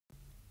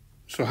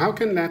So how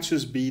can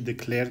latches be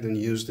declared and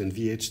used in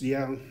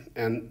VHDL?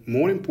 And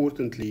more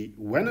importantly,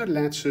 when are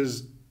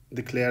latches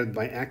declared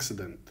by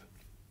accident?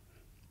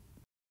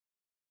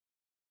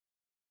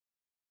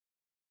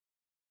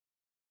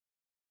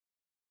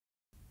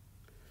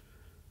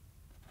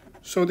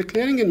 So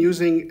declaring and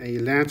using a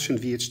latch in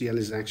VHDL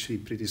is actually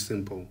pretty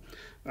simple.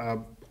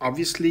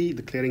 Obviously,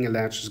 declaring a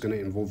latch is going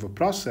to involve a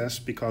process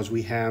because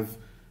we have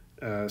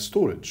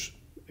storage.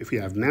 If we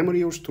have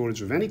memory or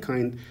storage of any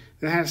kind,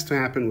 that has to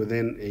happen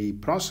within a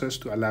process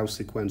to allow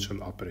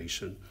sequential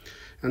operation.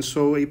 And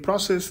so a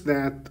process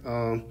that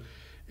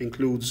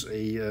includes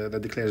that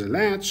declares a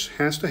latch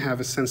has to have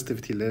a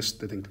sensitivity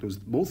list that includes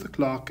both the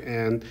clock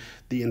and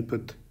the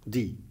input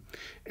D.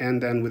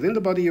 And then within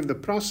the body of the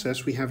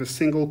process, we have a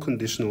single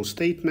conditional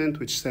statement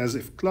which says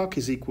if clock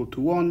is equal to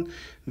 1,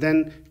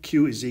 then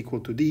Q is equal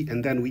to D,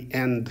 and then we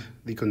end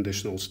the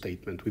conditional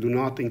statement. We do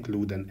not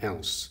include an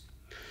else.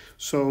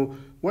 So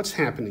what's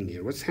happening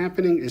here? What's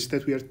happening is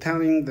that we are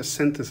telling the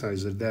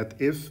synthesizer that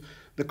if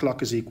the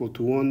clock is equal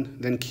to 1,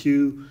 then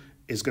Q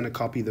is going to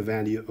copy the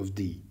value of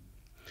D.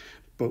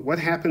 But what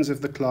happens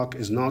if the clock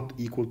is not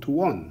equal to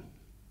 1?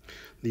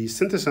 The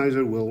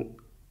synthesizer will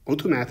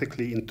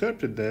automatically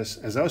interpret this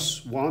as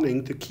us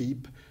wanting to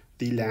keep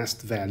the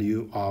last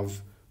value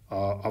of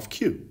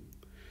Q.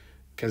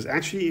 Because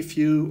actually, if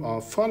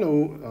you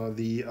follow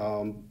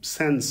the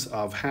sense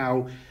of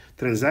how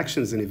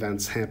transactions and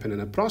events happen in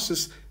a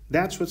process,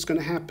 that's what's going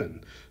to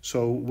happen.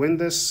 So when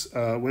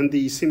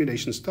the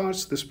simulation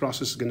starts, this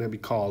process is going to be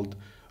called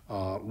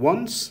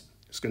once.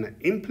 It's going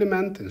to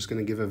implement and it's going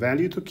to give a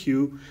value to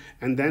Q,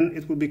 and then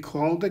it will be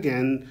called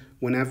again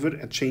whenever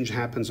a change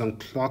happens on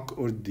clock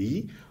or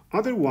D.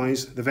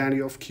 Otherwise, the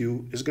value of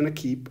Q is going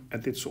to keep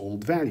at its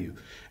old value.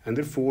 And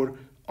therefore,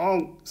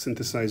 all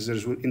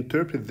synthesizers will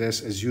interpret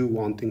this as you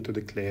wanting to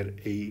declare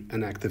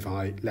an active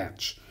high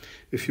latch.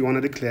 If you want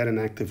to declare an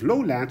active low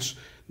latch,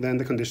 then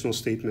the conditional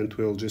statement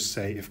will just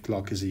say if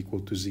clock is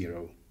equal to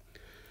 0.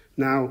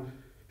 Now,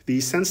 the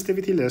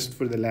sensitivity list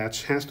for the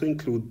latch has to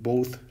include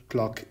both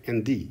clock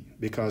and D,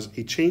 because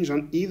a change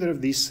on either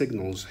of these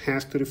signals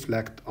has to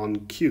reflect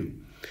on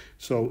Q.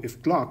 So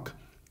if clock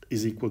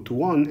is equal to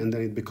 1 and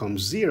then it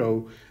becomes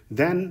 0,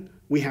 then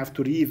we have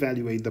to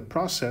reevaluate the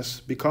process,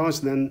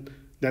 because then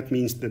that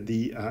means that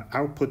the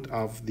output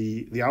of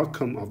the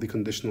outcome of the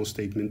conditional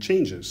statement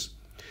changes.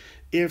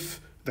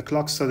 If the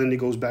clock suddenly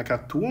goes back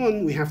up to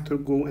 1, we have to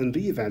go and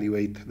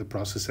reevaluate the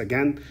process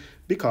again,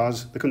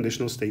 because the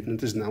conditional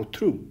statement is now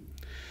true.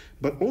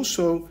 But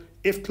also,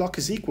 if clock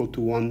is equal to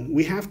 1,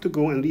 we have to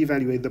go and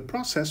reevaluate the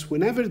process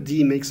whenever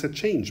D makes a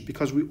change,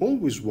 because we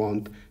always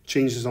want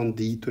changes on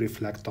D to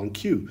reflect on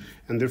Q.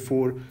 And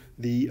therefore,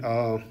 the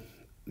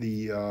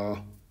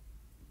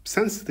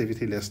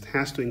sensitivity list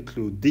has to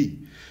include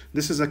D.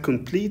 This is a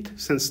complete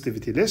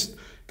sensitivity list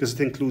because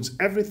it includes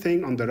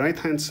everything on the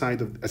right-hand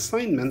side of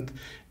assignment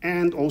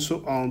and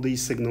also all the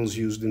signals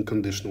used in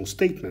conditional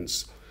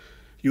statements.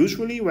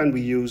 Usually, when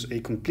we use a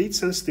complete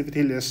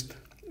sensitivity list,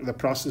 the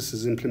process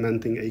is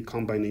implementing a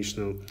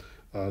combinational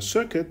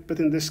circuit, but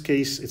in this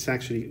case, it's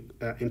actually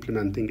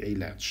implementing a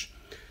latch.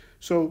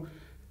 So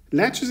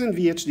latches in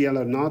VHDL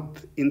are not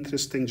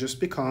interesting just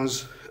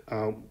because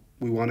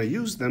we want to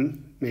use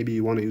them. Maybe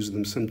you want to use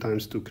them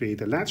sometimes to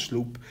create a latch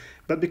loop,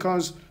 but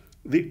because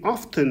they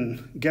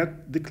often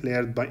get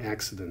declared by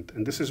accident,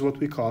 and this is what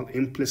we call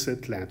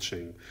implicit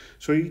latching.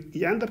 So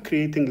you end up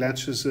creating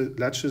latches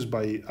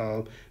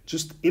by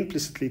just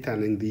implicitly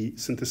telling the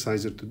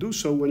synthesizer to do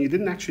so when you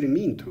didn't actually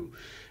mean to.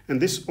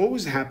 And this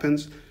always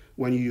happens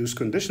when you use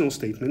conditional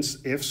statements,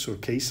 ifs or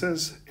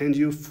cases, and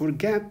you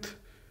forget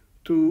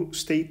to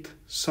state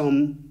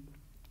some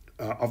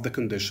of the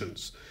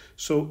conditions.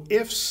 So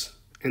ifs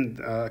and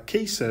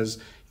cases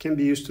can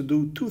be used to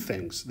do two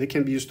things. They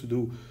can be used to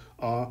do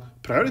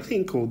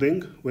priority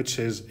encoding, which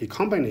is a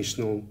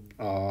combinational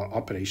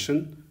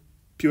operation,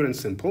 pure and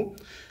simple,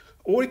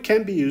 or it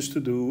can be used to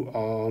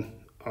do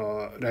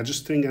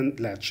registering and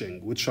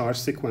latching, which are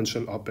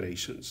sequential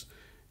operations.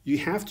 You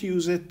have to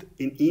use it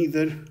in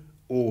either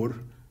or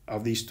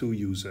of these two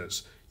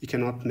uses. You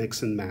cannot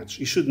mix and match.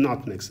 You should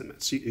not mix and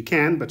match. You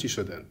can, but you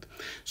shouldn't.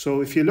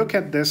 So if you look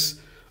at this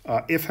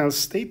if-else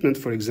statement,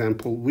 for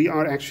example, we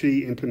are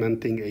actually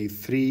implementing a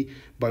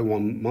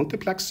 3-by-1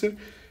 multiplexer.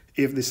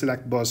 If the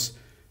select bus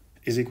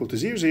is equal to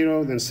 0,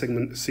 0, then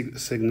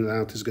signal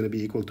out is going to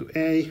be equal to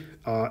A.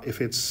 If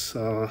it's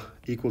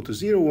equal to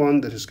 0,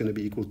 1, that is going to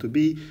be equal to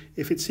B.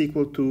 If it's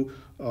equal to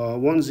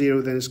 1,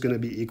 0, then it's going to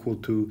be equal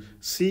to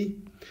C.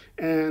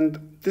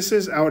 And this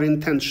is our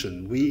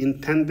intention. We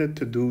intended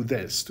to do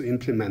this, to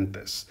implement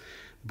this.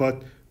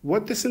 But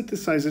what the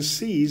synthesizer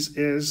sees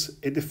is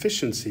a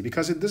deficiency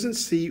because it doesn't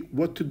see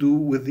what to do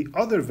with the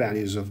other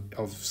values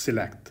of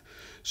select.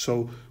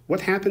 So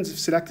what happens if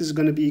select is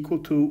going to be equal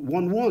to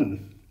 1,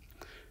 1?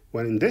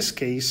 Well, in this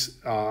case,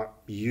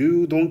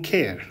 you don't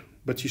care,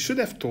 but you should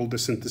have told the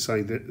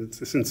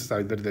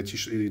synthesizer that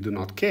you do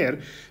not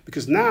care,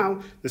 because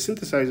now the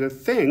synthesizer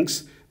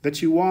thinks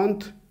that you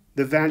want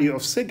the value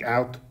of sig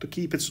out to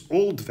keep its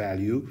old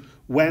value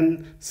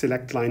when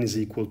select line is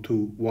equal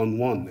to 1,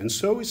 1. And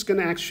so it's going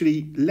to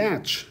actually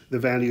latch the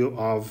value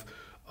of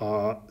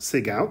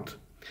sig out,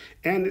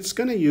 and it's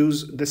going to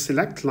use the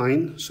select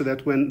line so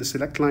that when the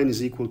select line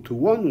is equal to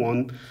 1,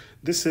 1,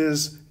 this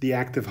is the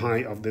active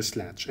high of this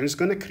latch. And it's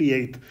going to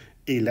create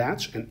a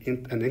latch,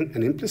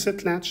 an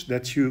implicit latch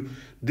that you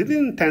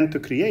didn't intend to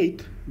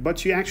create,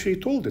 but you actually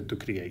told it to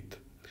create.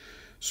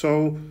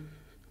 So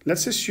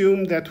let's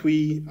assume that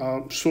we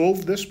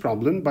solve this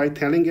problem by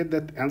telling it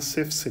that else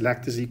if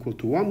select is equal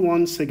to 1,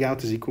 1, sig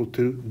out is equal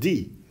to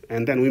D.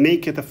 And then we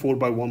make it a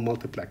 4x1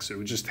 multiplexer.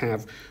 We just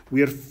have,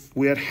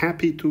 we are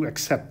happy to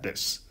accept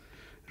this,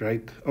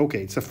 right?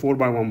 Okay, it's a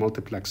 4x1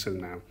 multiplexer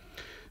now.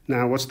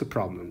 Now, what's the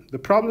problem? The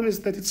problem is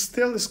that it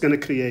still is going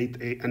to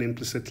create an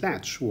implicit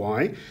latch.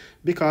 Why?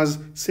 Because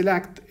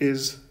select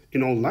is,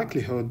 in all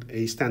likelihood,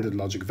 a standard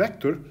logic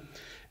vector,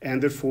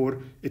 and therefore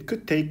it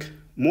could take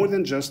more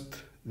than just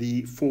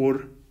the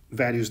 4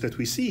 values that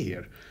we see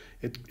here.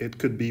 It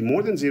could be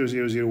more than 0,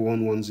 0, 0,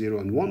 1, 1, 0,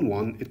 and 1,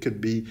 1. It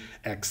could be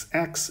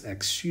XX,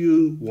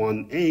 XU,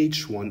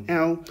 1H,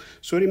 1L.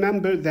 So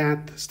remember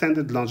that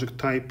standard logic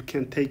type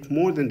can take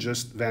more than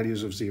just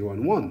values of 0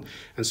 and 1.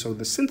 And so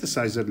the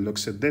synthesizer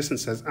looks at this and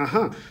says,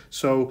 aha,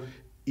 so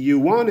you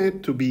want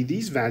it to be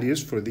these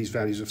values for these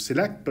values of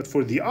select, but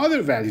for the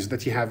other values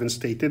that you haven't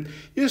stated,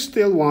 you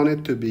still want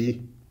it to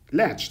be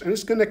latched. And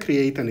it's going to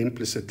create an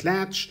implicit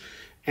latch.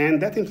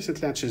 And that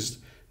implicit latch is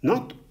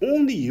not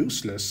only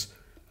useless,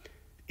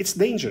 it's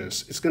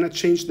dangerous. It's going to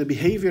change the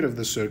behavior of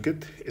the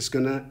circuit. It's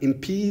going to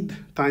impede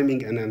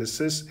timing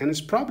analysis, and it's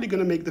probably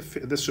going to make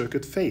the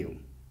circuit fail.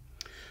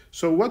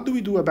 So what do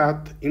we do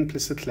about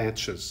implicit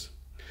latches?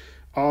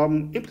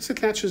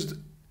 Implicit latches,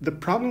 the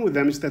problem with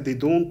them is that they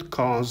don't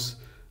cause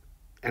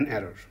an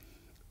error.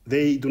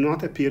 They do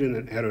not appear in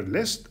an error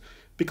list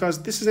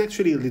because this is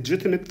actually a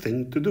legitimate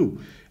thing to do.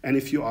 And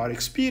if you are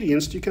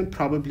experienced, you can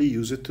probably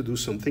use it to do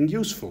something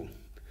useful.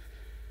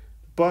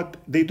 But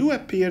they do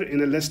appear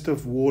in a list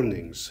of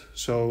warnings.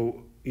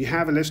 So you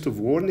have a list of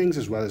warnings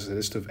as well as a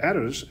list of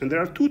errors. And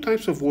there are 2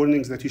 types of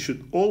warnings that you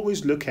should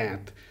always look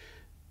at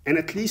and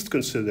at least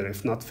consider,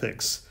 if not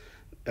fix.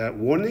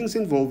 Warnings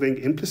involving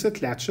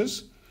implicit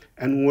latches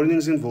and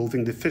warnings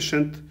involving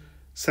deficient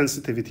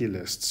sensitivity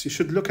lists. You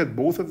should look at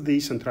both of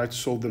these and try to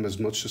solve them as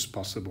much as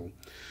possible.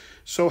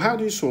 So how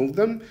do you solve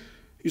them?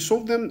 You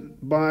solve them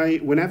by,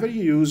 whenever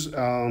you use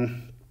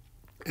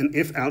an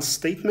if-else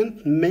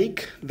statement,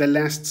 make the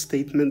last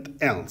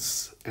statement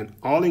else, an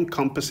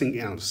all-encompassing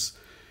else.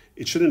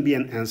 It shouldn't be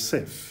an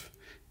else-if,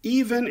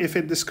 even if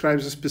it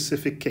describes a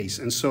specific case.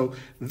 And so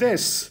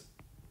this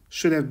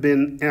should have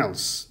been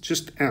else,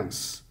 just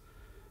else,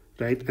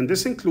 right? And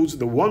this includes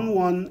the 1,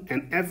 1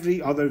 and every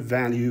other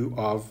value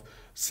of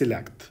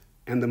select.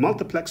 And the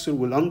multiplexer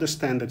will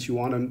understand that you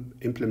want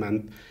to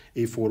implement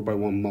a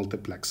 4x1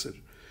 multiplexer.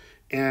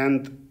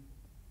 And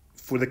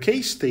for the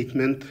case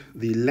statement,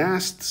 the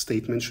last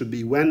statement should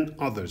be when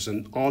others,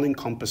 an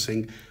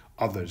all-encompassing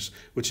others,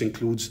 which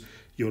includes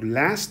your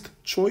last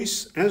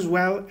choice as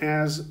well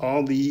as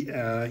all the,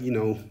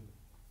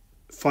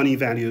 funny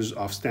values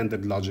of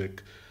standard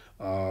logic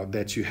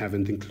that you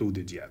haven't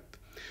included yet.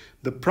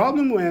 The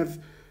problem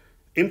with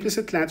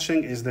implicit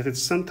latching is that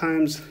it's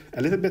sometimes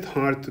a little bit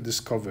hard to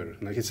discover,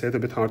 like it's a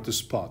little bit hard to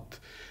spot,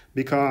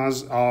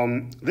 because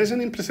there's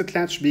an implicit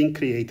latch being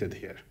created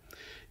here.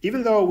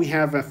 Even though we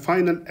have a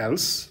final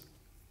else,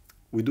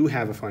 we do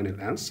have a final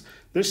else,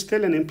 there's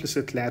still an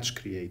implicit latch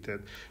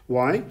created.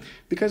 Why?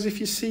 Because if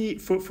you see,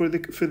 for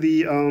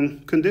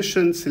the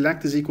condition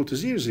select is equal to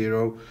 0,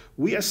 0,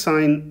 we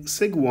assign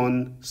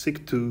sig1,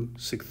 sig2,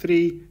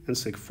 sig3, and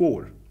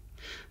sig4.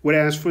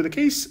 Whereas for the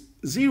case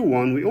 0,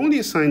 1, we only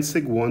assign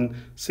sig1,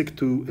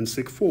 sig2, and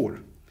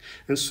sig4.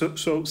 And so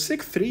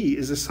sig3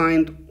 is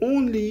assigned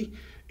only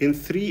in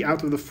 3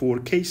 out of the 4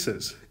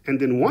 cases.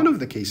 And in one of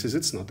the cases,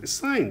 it's not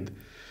assigned.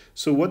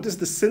 So what does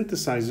the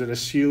synthesizer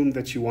assume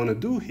that you want to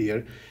do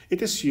here?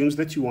 It assumes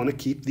that you want to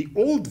keep the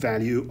old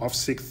value of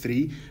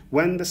sig3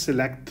 when the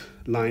select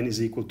line is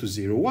equal to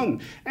 0,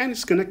 1. And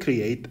it's going to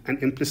create an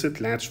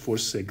implicit latch for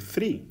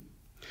sig3.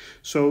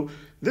 So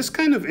this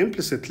kind of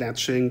implicit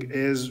latching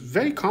is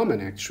very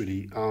common,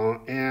 actually.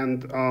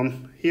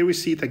 Here we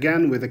see it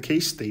again with a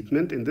case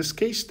statement. In this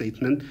case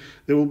statement,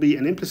 there will be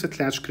an implicit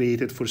latch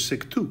created for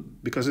sig2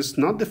 because it's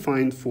not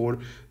defined for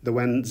the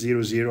when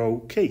 0, 0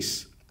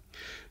 case.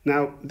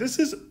 Now, this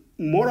is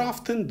more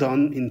often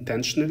done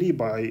intentionally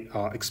by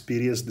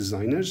experienced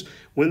designers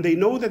when they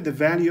know that the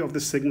value of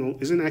the signal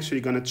isn't actually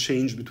going to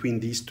change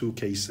between these 2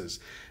 cases.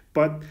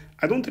 But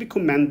I don't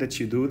recommend that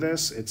you do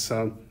this. It's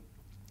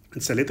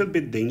a little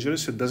bit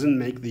dangerous. It doesn't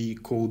make the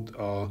code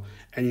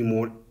any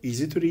more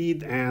easy to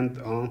read,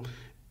 and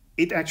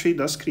it actually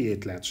does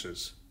create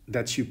latches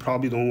that you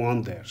probably don't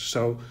want there.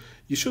 So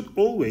you should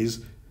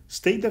always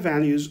state the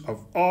values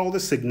of all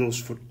the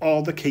signals for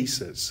all the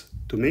cases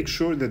to make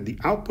sure that the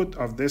output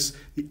of this,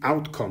 the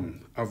outcome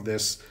of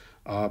this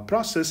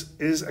process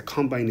is a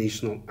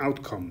combinational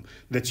outcome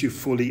that you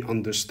fully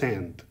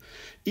understand.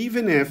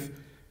 Even if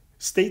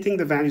stating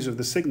the values of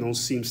the signals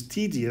seems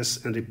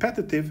tedious and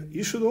repetitive,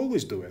 you should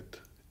always do it.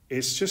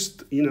 It's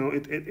just, you know,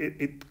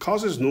 it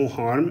causes no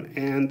harm,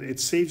 and it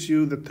saves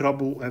you the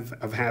trouble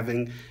of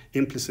having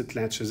implicit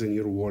latches in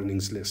your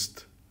warnings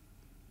list.